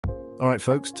All right,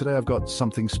 folks, today I've got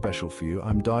something special for you.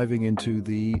 I'm diving into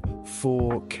the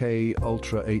 4K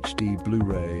Ultra HD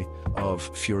Blu-ray of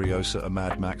Furiosa, a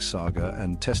Mad Max saga,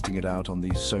 and testing it out on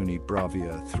the Sony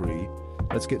Bravia 3.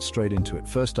 Let's get straight into it.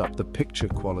 First up, the picture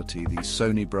quality. The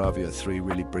Sony Bravia 3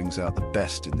 really brings out the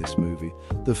best in this movie.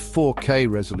 The 4K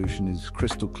resolution is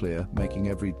crystal clear, making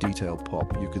every detail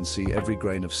pop. You can see every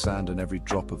grain of sand and every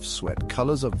drop of sweat.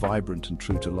 Colors are vibrant and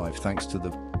true to life thanks to the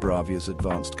Bravia's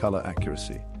advanced color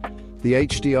accuracy. The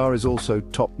HDR is also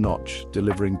top-notch,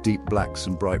 delivering deep blacks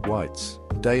and bright whites.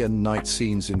 Day and night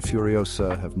scenes in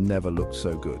Furiosa have never looked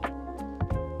so good.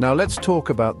 Now let's talk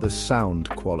about the sound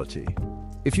quality.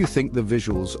 If you think the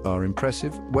visuals are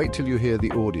impressive, wait till you hear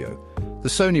the audio. The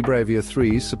Sony Bravia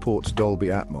 3 supports Dolby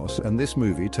Atmos, and this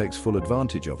movie takes full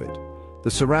advantage of it.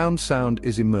 The surround sound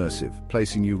is immersive,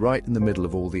 placing you right in the middle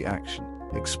of all the action.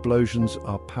 Explosions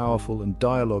are powerful and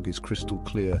dialogue is crystal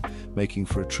clear, making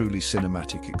for a truly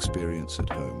cinematic experience at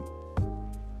home.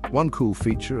 One cool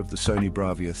feature of the Sony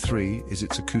Bravia 3 is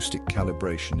its acoustic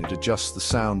calibration. It adjusts the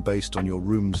sound based on your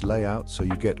room's layout, so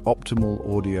you get optimal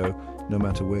audio no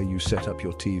matter where you set up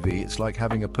your TV. It's like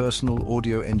having a personal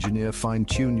audio engineer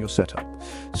fine-tune your setup.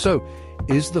 So,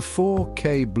 is the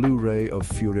 4K Blu-ray of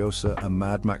Furiosa, a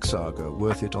Mad Max saga,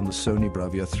 worth it on the Sony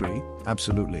Bravia 3?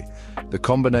 Absolutely. The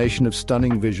combination of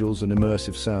stunning visuals and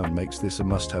immersive sound makes this a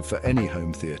must-have for any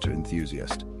home theater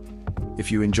enthusiast.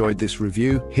 If you enjoyed this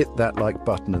review, hit that like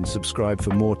button and subscribe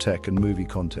for more tech and movie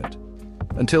content.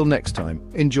 Until next time,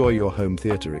 enjoy your home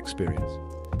theater experience.